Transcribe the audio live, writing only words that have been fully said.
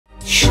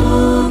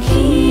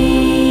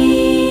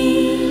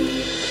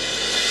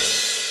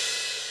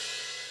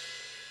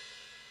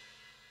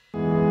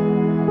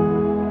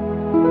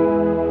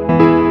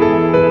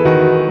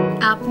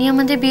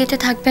আমাদের বিয়েতে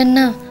থাকবেন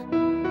না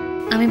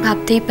আমি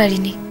ভাবতেই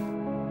পারিনি।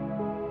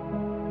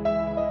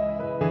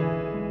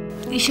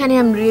 Ishani,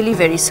 I am really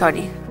very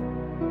sorry.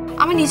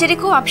 আমি নিজেরই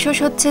খুব আফসোস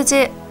হচ্ছে যে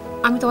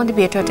আমি তোমাদের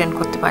বিয়েটা অ্যাটেন্ড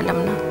করতে পারলাম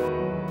না।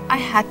 I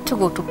had to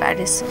go to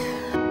Paris.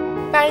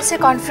 প্যারিসের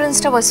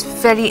কনফারেন্সটা ওয়াজ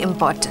ভেরি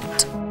ইম্পর্ট্যান্ট।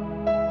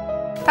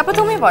 তারপর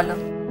তুমি বলো,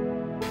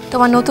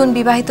 তোমার নতুন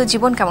বিবাহিত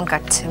জীবন কেমন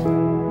কাটছে?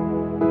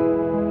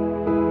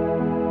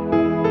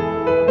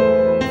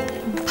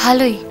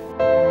 ভালোই।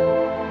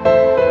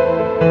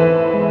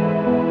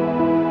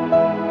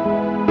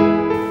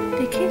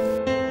 দেখি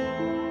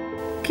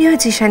কি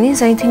হয়েছে ঈশানী? Is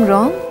anything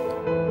wrong?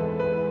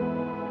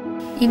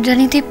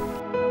 ইন্দ্রাণীদি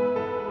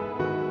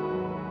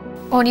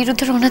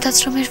অনিরুদ্ধের অনাথ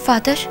আশ্রমের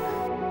ফাদার,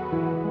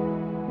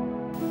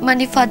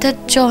 মানে ফাদার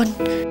জন,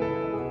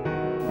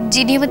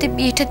 যিনি আমাদের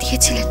বিয়েটা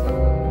দিয়েছিলেন,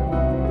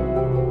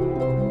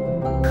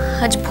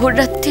 আজ ভোর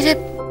রাত্রিরে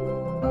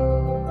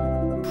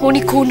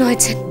উনি খুন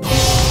হয়েছেন।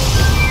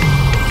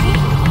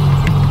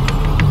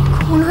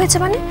 খুন হয়েছে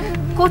মানে?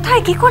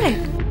 কোথায়, কি করে?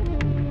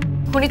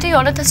 উনি তো এই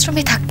অনাথ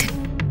আশ্রমে থাকতেন।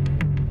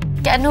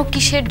 কেন,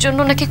 কিসের জন্য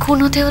নাকি খুন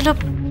হতে হলো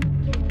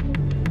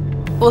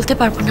বলতে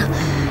পারবো না।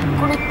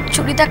 কোনো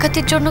চুরি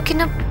ডাকাতির জন্য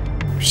কিনা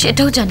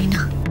সেটাও জানি না।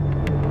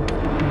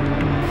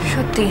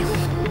 সত্যি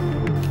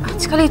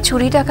আজকাল এই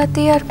চুরি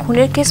ডাকাতি আর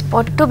খুনের কেস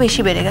বড্ড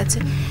বেশি বেড়ে গেছে,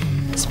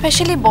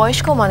 স্পেশালি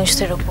বয়স্ক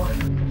মানুষদের ওপর।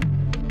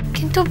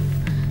 কিন্তু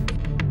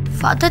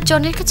ফাদার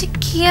জনের কাছে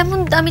কি এমন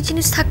দামি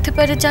জিনিস থাকতে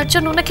পারে যার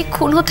জন্য ওনাকে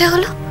খুন হতে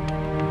হলো?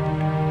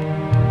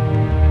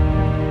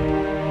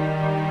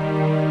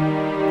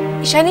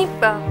 ঈশানী,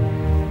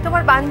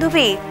 তোমার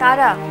বান্ধবী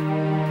তারা,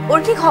 ওর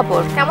কি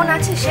খবর? কেমন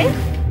আছে সে?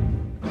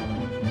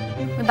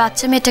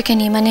 বাচ্চা মেয়েটাকে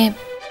নিয়ে, মানে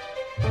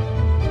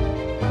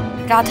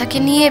রাধাকে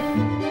নিয়ে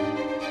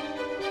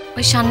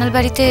ওই সান্নাল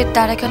বাড়িতে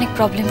তারাকে অনেক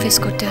প্রবলেম ফেস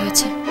করতে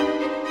হয়েছে।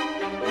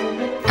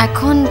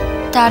 এখন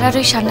তার আর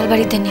ওই সান্নাল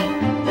বাড়িতে নেই,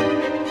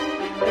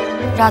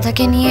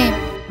 রাধাকে নিয়ে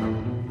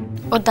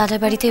ওর দাদার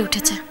বাড়িতে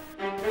উঠেছে।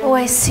 ও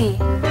আই সি।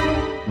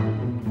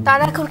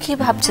 তারা এখন কি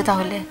ভাবছে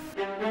তাহলে?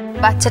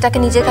 বাচ্চাটাকে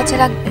নিজের কাছে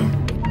রাখবে?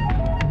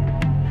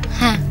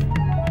 হ্যাঁ।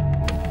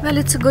 Well,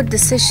 it's a good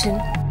decision.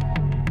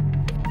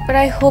 But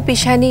I hope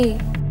Ishani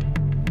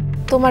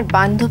তোমার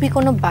বান্ধবী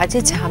কোনো বাজে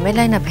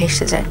ঝামেলায় না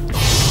ভেসে যায়।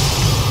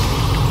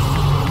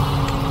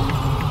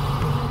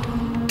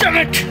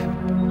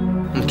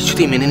 আমি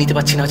কিছুতেই মেনে নিতে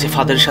পারছি না যে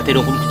ফাদারের সাথে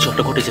এরকম কিছু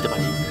একটা ঘটে যেতে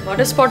পারে।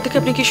 মার্ডার স্পট থেকে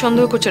আপনি কি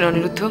সন্দেহ করছেন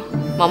অনিরুদ্ধ?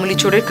 মামুলি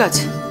চোরের কাজ?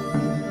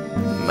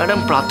 ম্যাডাম,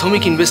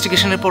 প্রাথমিক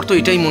ইনভেস্টিগেশনের পর তো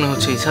এটাই মনে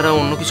হচ্ছে, এছাড়া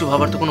অন্য কিছু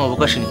ভাবার তো কোনো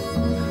অবকাশই নেই।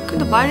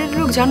 কিন্তু বাইরের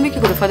লোক জানবে কি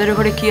করে ফাদারের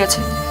ঘরে কি আছে?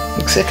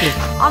 এক্স্যাক্টলি।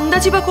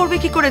 আন্দাজি বা করবে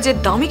কি করে যে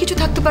দামি কিছু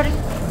থাকতে পারে?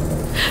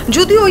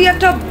 যদি ওই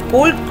একটা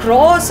গোল্ড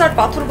ক্রস আর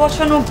পাথর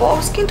বসানো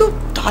বক্স, কিন্তু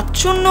তার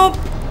জন্য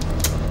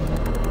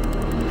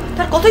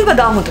তার কতই বা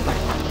দাম হতে পারে,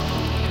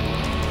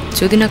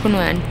 যদি না কোনো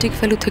অ্যান্টিক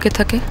ভ্যালু থেকে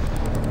থাকে।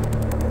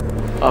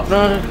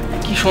 আপনার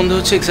কি সন্দেহ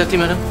হচ্ছে এক্স্যাক্টলি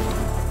ম্যাডাম?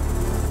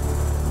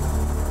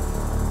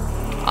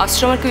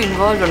 আশ্রমের কেউ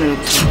ইনভলভ?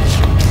 অনিরুদ্ধ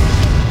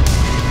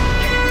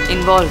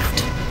ইনভলভড।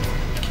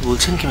 কি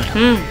বলছেন কি ম্যাডাম?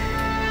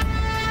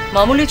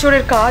 মামুলি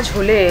চোরের কাজ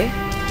হলে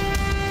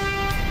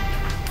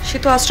সে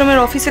তো আশ্রমের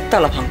অফিসের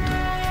তালা ভাঙত,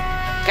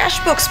 ক্যাশ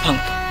বক্স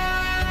ভাঙত,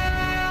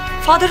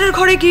 ফাদারের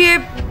ঘরে গিয়ে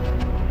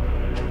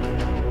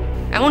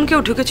এমন কেউ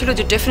ঢুকেছিল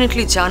যে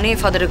ডেফিনেটলি জানে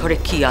ফাদারের ঘরে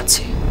কি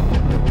আছে।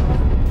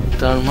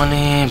 তার মানে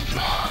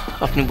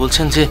আপনি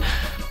বলছেন যে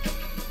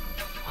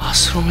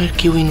আশ্রমের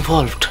কেউ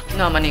ইনভলভড?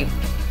 না, মানে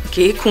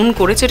কে খুন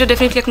করেছে এটা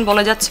ডেফিনেটলি এখন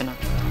বলা যাচ্ছে না,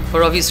 ফর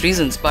অবভিয়াস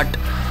রিজনস। বাট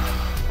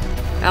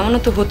এমনও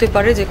তো হতে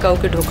পারে যে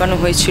কাউকে ঢোকানো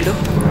হয়েছিল,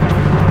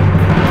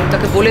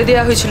 তাকে বলে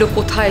দেয়া হয়েছিল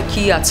কোথায়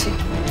কি আছে,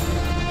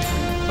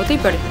 হতেই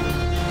পারে।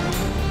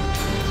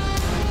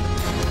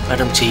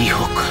 ম্যাডাম, যেই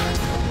হোক,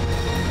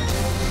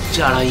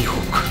 যারাই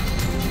হোক,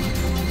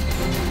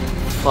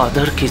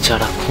 ফাদারকে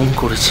যারা খুন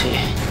করেছে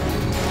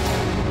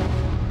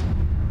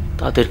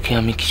তাদেরকে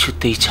আমি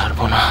কিছুতেই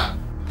ছাড়বো না,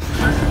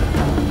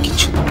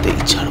 কিছুতেই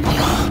ছাড়বো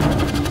না,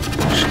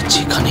 সে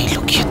যেখানেই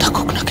লুকিয়ে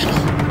থাকুক না কেন।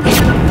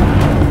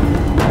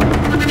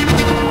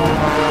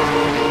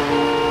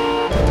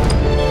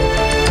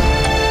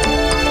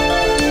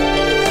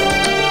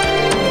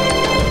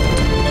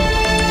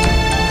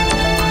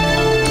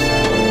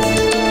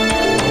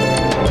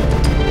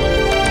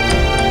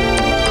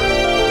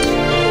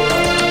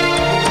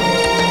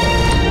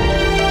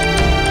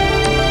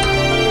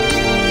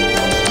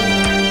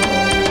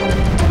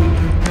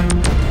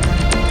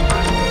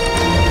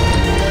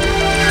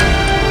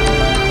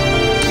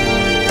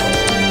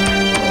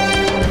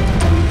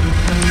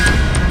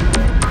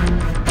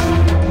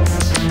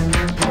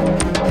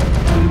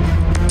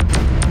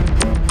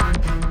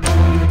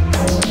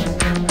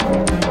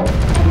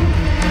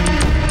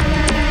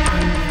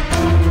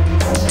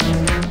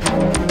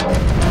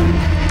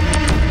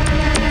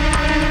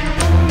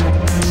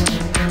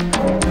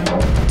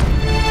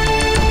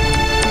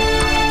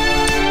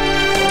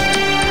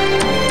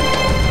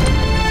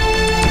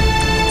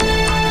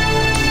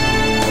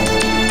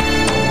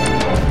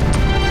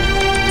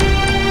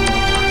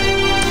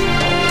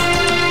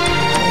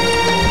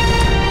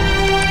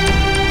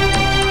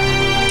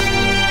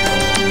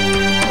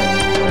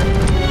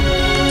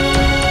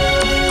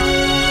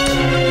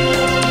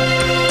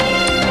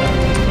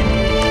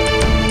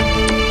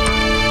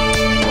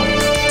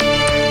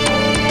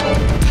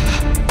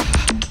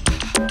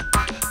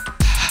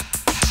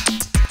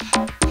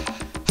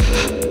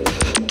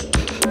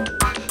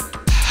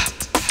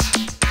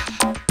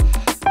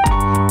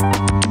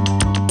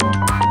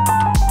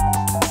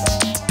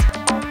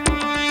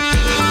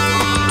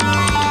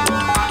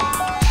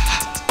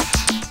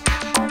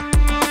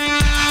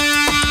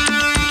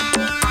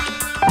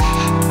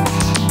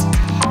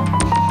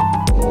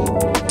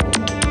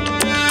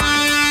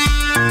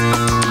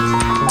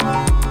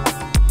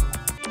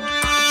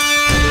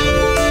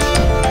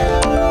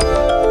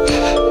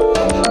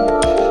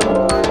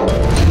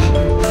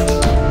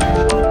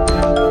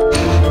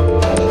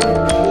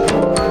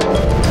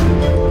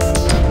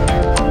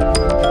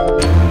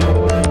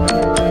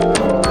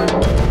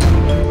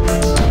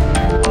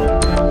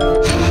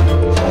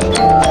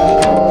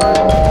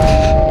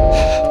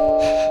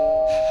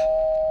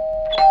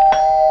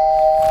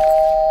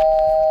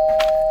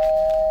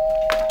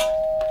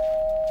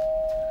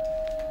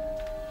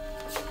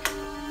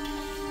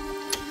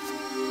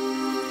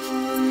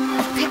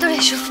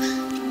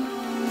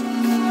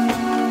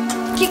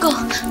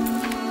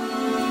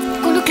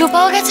 ক্লু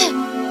পাওয়া গেছে?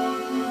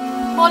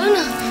 বলো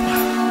না,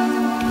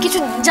 কিছু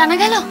জানা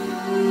গেল?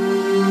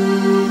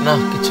 না,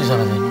 কিছু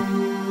জানা যায়নি।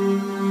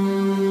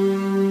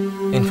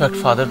 ইনফ্যাক্ট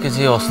ফাদারকে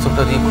যে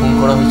অস্ত্রটা দিয়ে খুন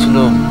করা হয়েছিল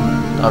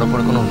তার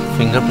উপরে কোনো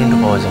ফিঙ্গারপ্রিন্টও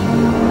পাওয়া যায়নি।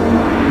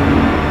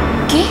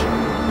 কি?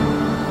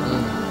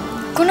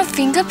 কোনো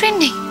ফিঙ্গারপ্রিন্ট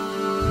নেই?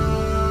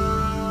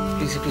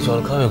 প্লিজ একটু জল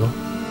খাবে গো।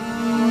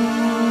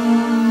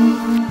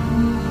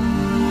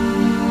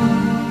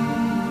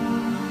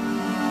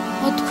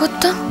 অদ্ভুত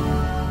তো,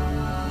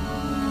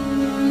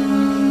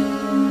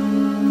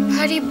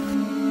 ভারী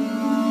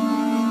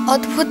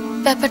অদ্ভুত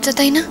ব্যাপারটা,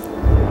 তাই না?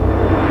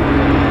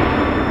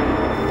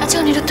 আচ্ছা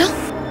অনিরুদ্ধ,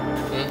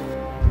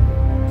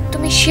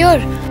 তুমি শিওর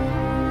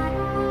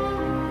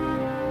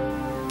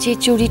যে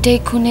চুরিটাই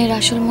খুনের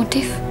আসল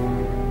motive?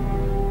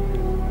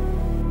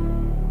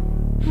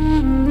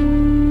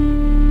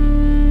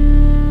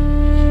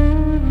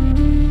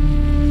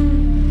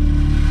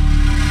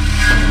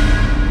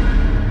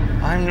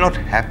 I'm not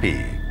happy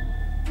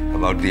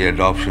about the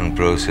adoption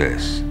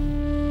process.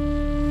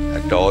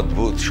 একটা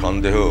অদ্ভুত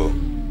সন্দেহ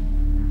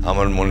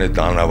আমার মনে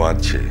দানা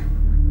বাঁধছে।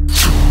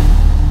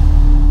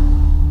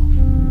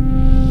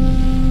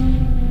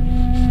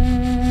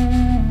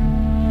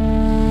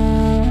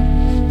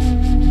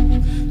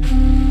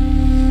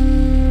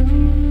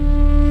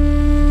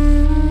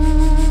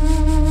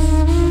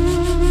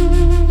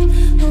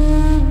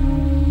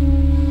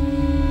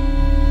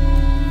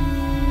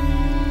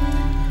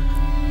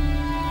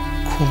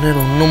 খুনের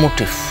অন্য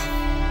মোটিভ?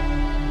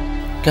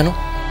 কেন,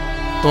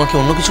 তোমার কি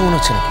অন্য কিছু মনে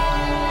হচ্ছে নাকি?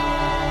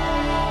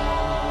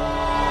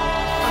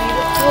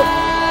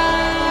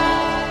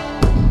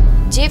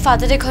 যে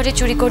ফাদারের ঘরে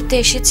চুরি করতে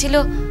এসেছিল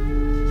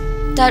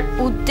তার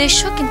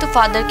উদ্দেশ্য কিন্তু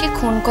ফাদারকে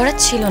খুন করা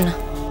ছিল না।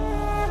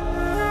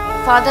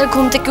 ফাদার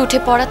ঘুম থেকে উঠে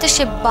পড়াতে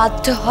সে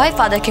বাধ্য হয়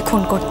ফাদারকে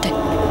খুন করতে,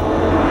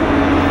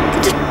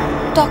 কিন্তু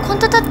তখন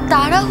তো তার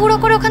তাড়াহুড়ো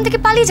করে ওখান থেকে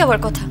পালিয়ে যাওয়ার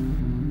কথা।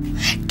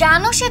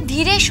 কেন সে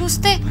ধীরে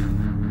সুস্থে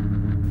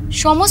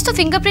সমস্ত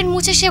ফিঙ্গারপ্রিন্ট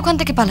মুছে সে ওখান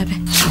থেকে পালাবে?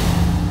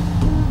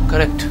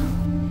 কারেক্ট,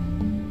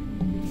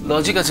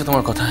 লজিক আছে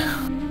তোমার কথায়,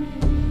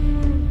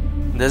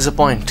 দেয়ার ইজ আ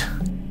পয়েন্ট।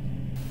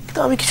 কিন্তু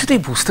আমি কিছুতেই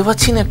বুঝতে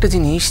পারছি না একটা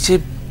জিনিস, যে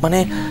মানে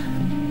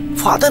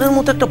ফাদারের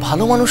মতো একটা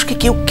ভালো মানুষকে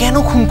কেউ কেন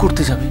খুন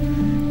করতে যাবে?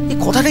 এই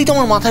কথাটাই তো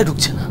আমার মাথায়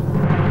ঢুকছে না।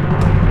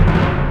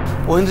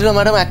 ঐন্দ্রিলা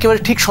ম্যাডাম একেবারে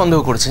ঠিক সন্দেহ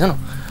করেছে, জানো।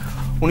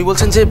 উনি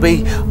বলছেন যে এই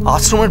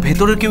আশ্রমের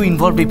ভেতরে কেউ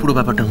ইনভলভ এই পুরো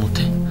ব্যাপারটার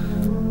মধ্যে।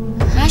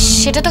 হ্যাঁ,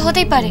 সেটা তো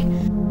হতেই পারে।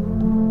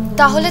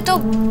 তাহলে তো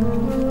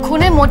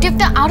খুনের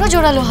মোটিভটা আরো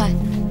জোরালো হয়।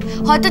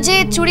 হয়তো যে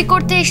চুরি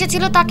করতে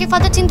এসেছিল তাকে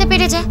ফাদার চিনতে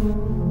পেরে যায়,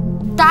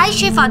 তাই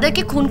সে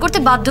ফাদারকে খুন করতে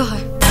বাধ্য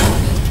হয়।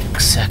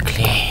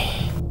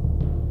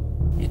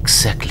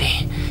 এক্স্যাক্টলি।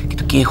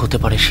 কিন্তু কে হতে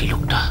পারে সেই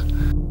লোকটা?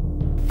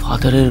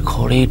 ফাদারের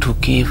ঘরে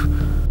ঢুকে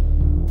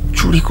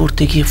চুরি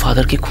করতে গিয়ে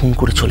ফাদারকে খুন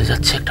করে চলে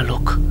যাচ্ছে একটা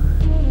লোক।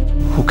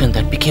 Who can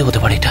that B? কে হতে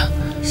পারে এটা?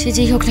 সে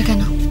যেই হোক না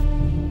কেন,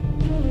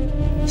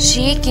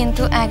 সে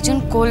কিন্তু একজন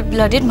কোল্ড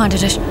ব্লাডেড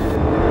মার্ডারার।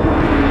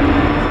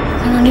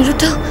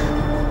 অনিরুদ্ধ,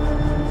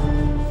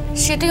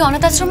 সে তো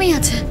অনাথ আশ্রমেই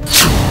আছে।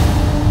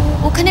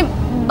 ওখানে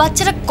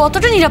বাচ্চারা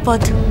কতটা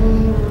নিরাপদ?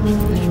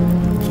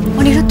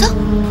 অনিরুদ্ধ,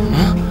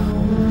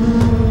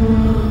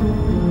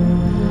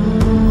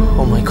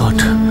 ও মাই গড,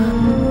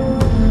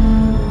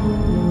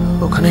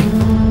 ওখানে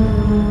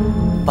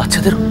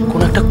বাচ্চাদের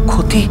কোনো একটা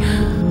ক্ষতি।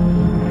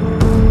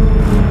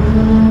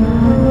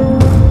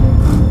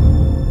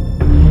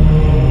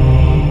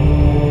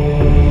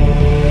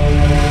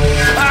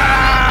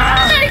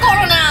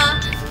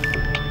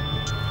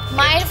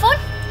 মায়ের ফোন,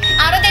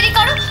 আরো দেরি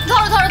করো,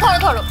 ধরো ধরো ধরো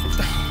ধরো।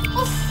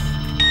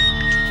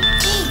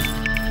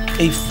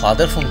 এই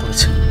ফাদার ফোন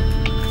করেছে।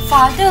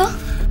 ফাদার?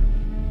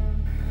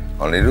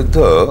 অনিরুদ্ধ,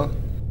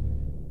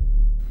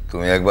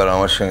 তুমি একবার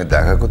আমার সঙ্গে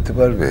দেখা করতে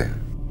পারবে?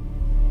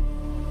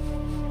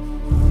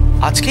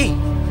 আজকেই?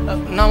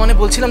 না, মানে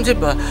বলছিলাম যে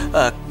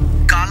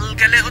কাল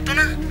গেলে হতো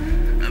না?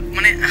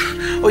 মানে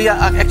ওই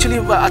অ্যাকচুয়ালি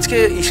আজকে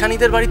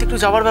ঈশানীদের বাড়িতে একটু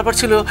যাওয়ার ব্যাপার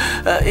ছিল,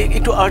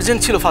 একটু আর্জেন্ট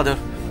ছিল father.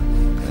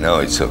 No,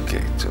 it's okay,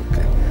 it's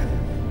okay.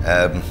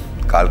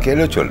 কালকে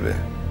এলেও চলবে।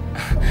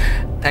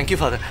 Thank you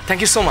father, thank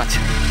you so much.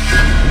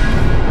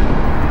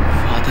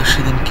 Father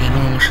সেদিন কেন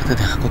আমার সাথে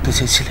দেখা করতে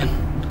চেয়েছিলেন?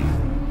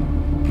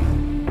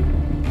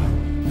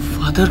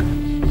 ফাদার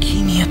কি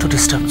নিয়ে এত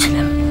ডিস্টার্ব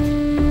ছিলেন?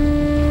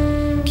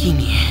 কি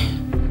নিয়ে?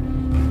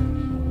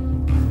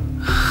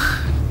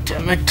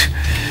 ড্যাম ইট,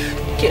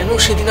 কেন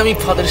সেদিন আমি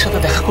ফাদারের সাথে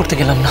দেখা করতে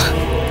গেলাম না?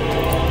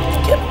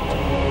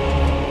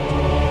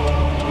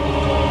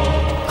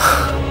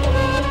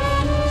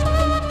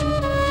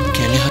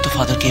 গেলে হয়তো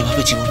ফাদারকে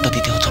এভাবে জীবনটা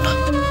দিতে হতো না।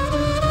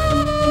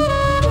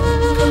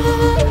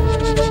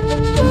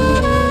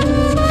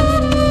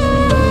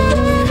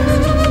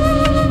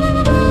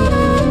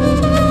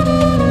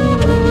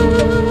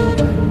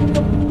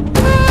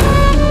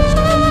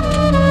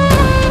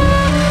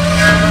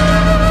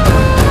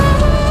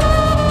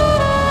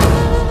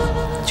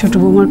 ছোট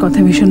বৌমার কথা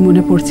ভীষণ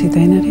মনে পড়ছে,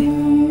 তাই না রে?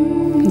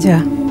 যা,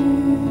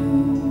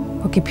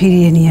 ওকে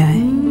ফিরিয়ে নিয়ে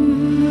আয়।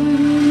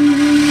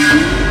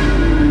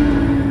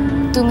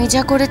 তুমি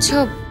যা করেছো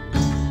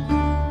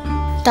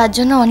তার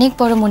জন্য অনেক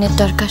বড় মনের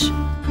দরকার।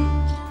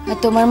 আর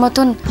তোমার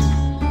মতন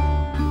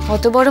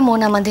অত বড় মন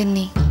আমাদের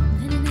নেই,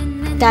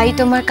 তাই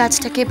তোমার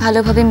কাজটাকে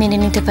ভালোভাবে মেনে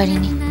নিতে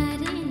পারিনি।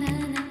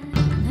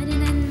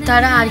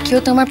 তারা আর কেউ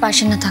তোমার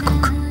পাশে না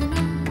থাকুক,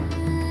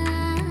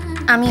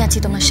 আমি আছি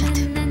তোমার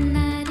সাথে।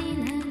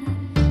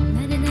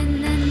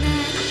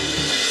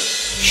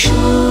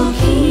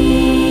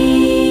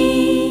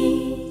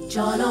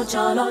 চলো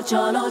চলো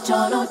চলো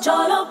চলো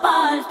চলো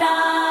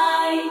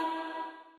পাল্টাই।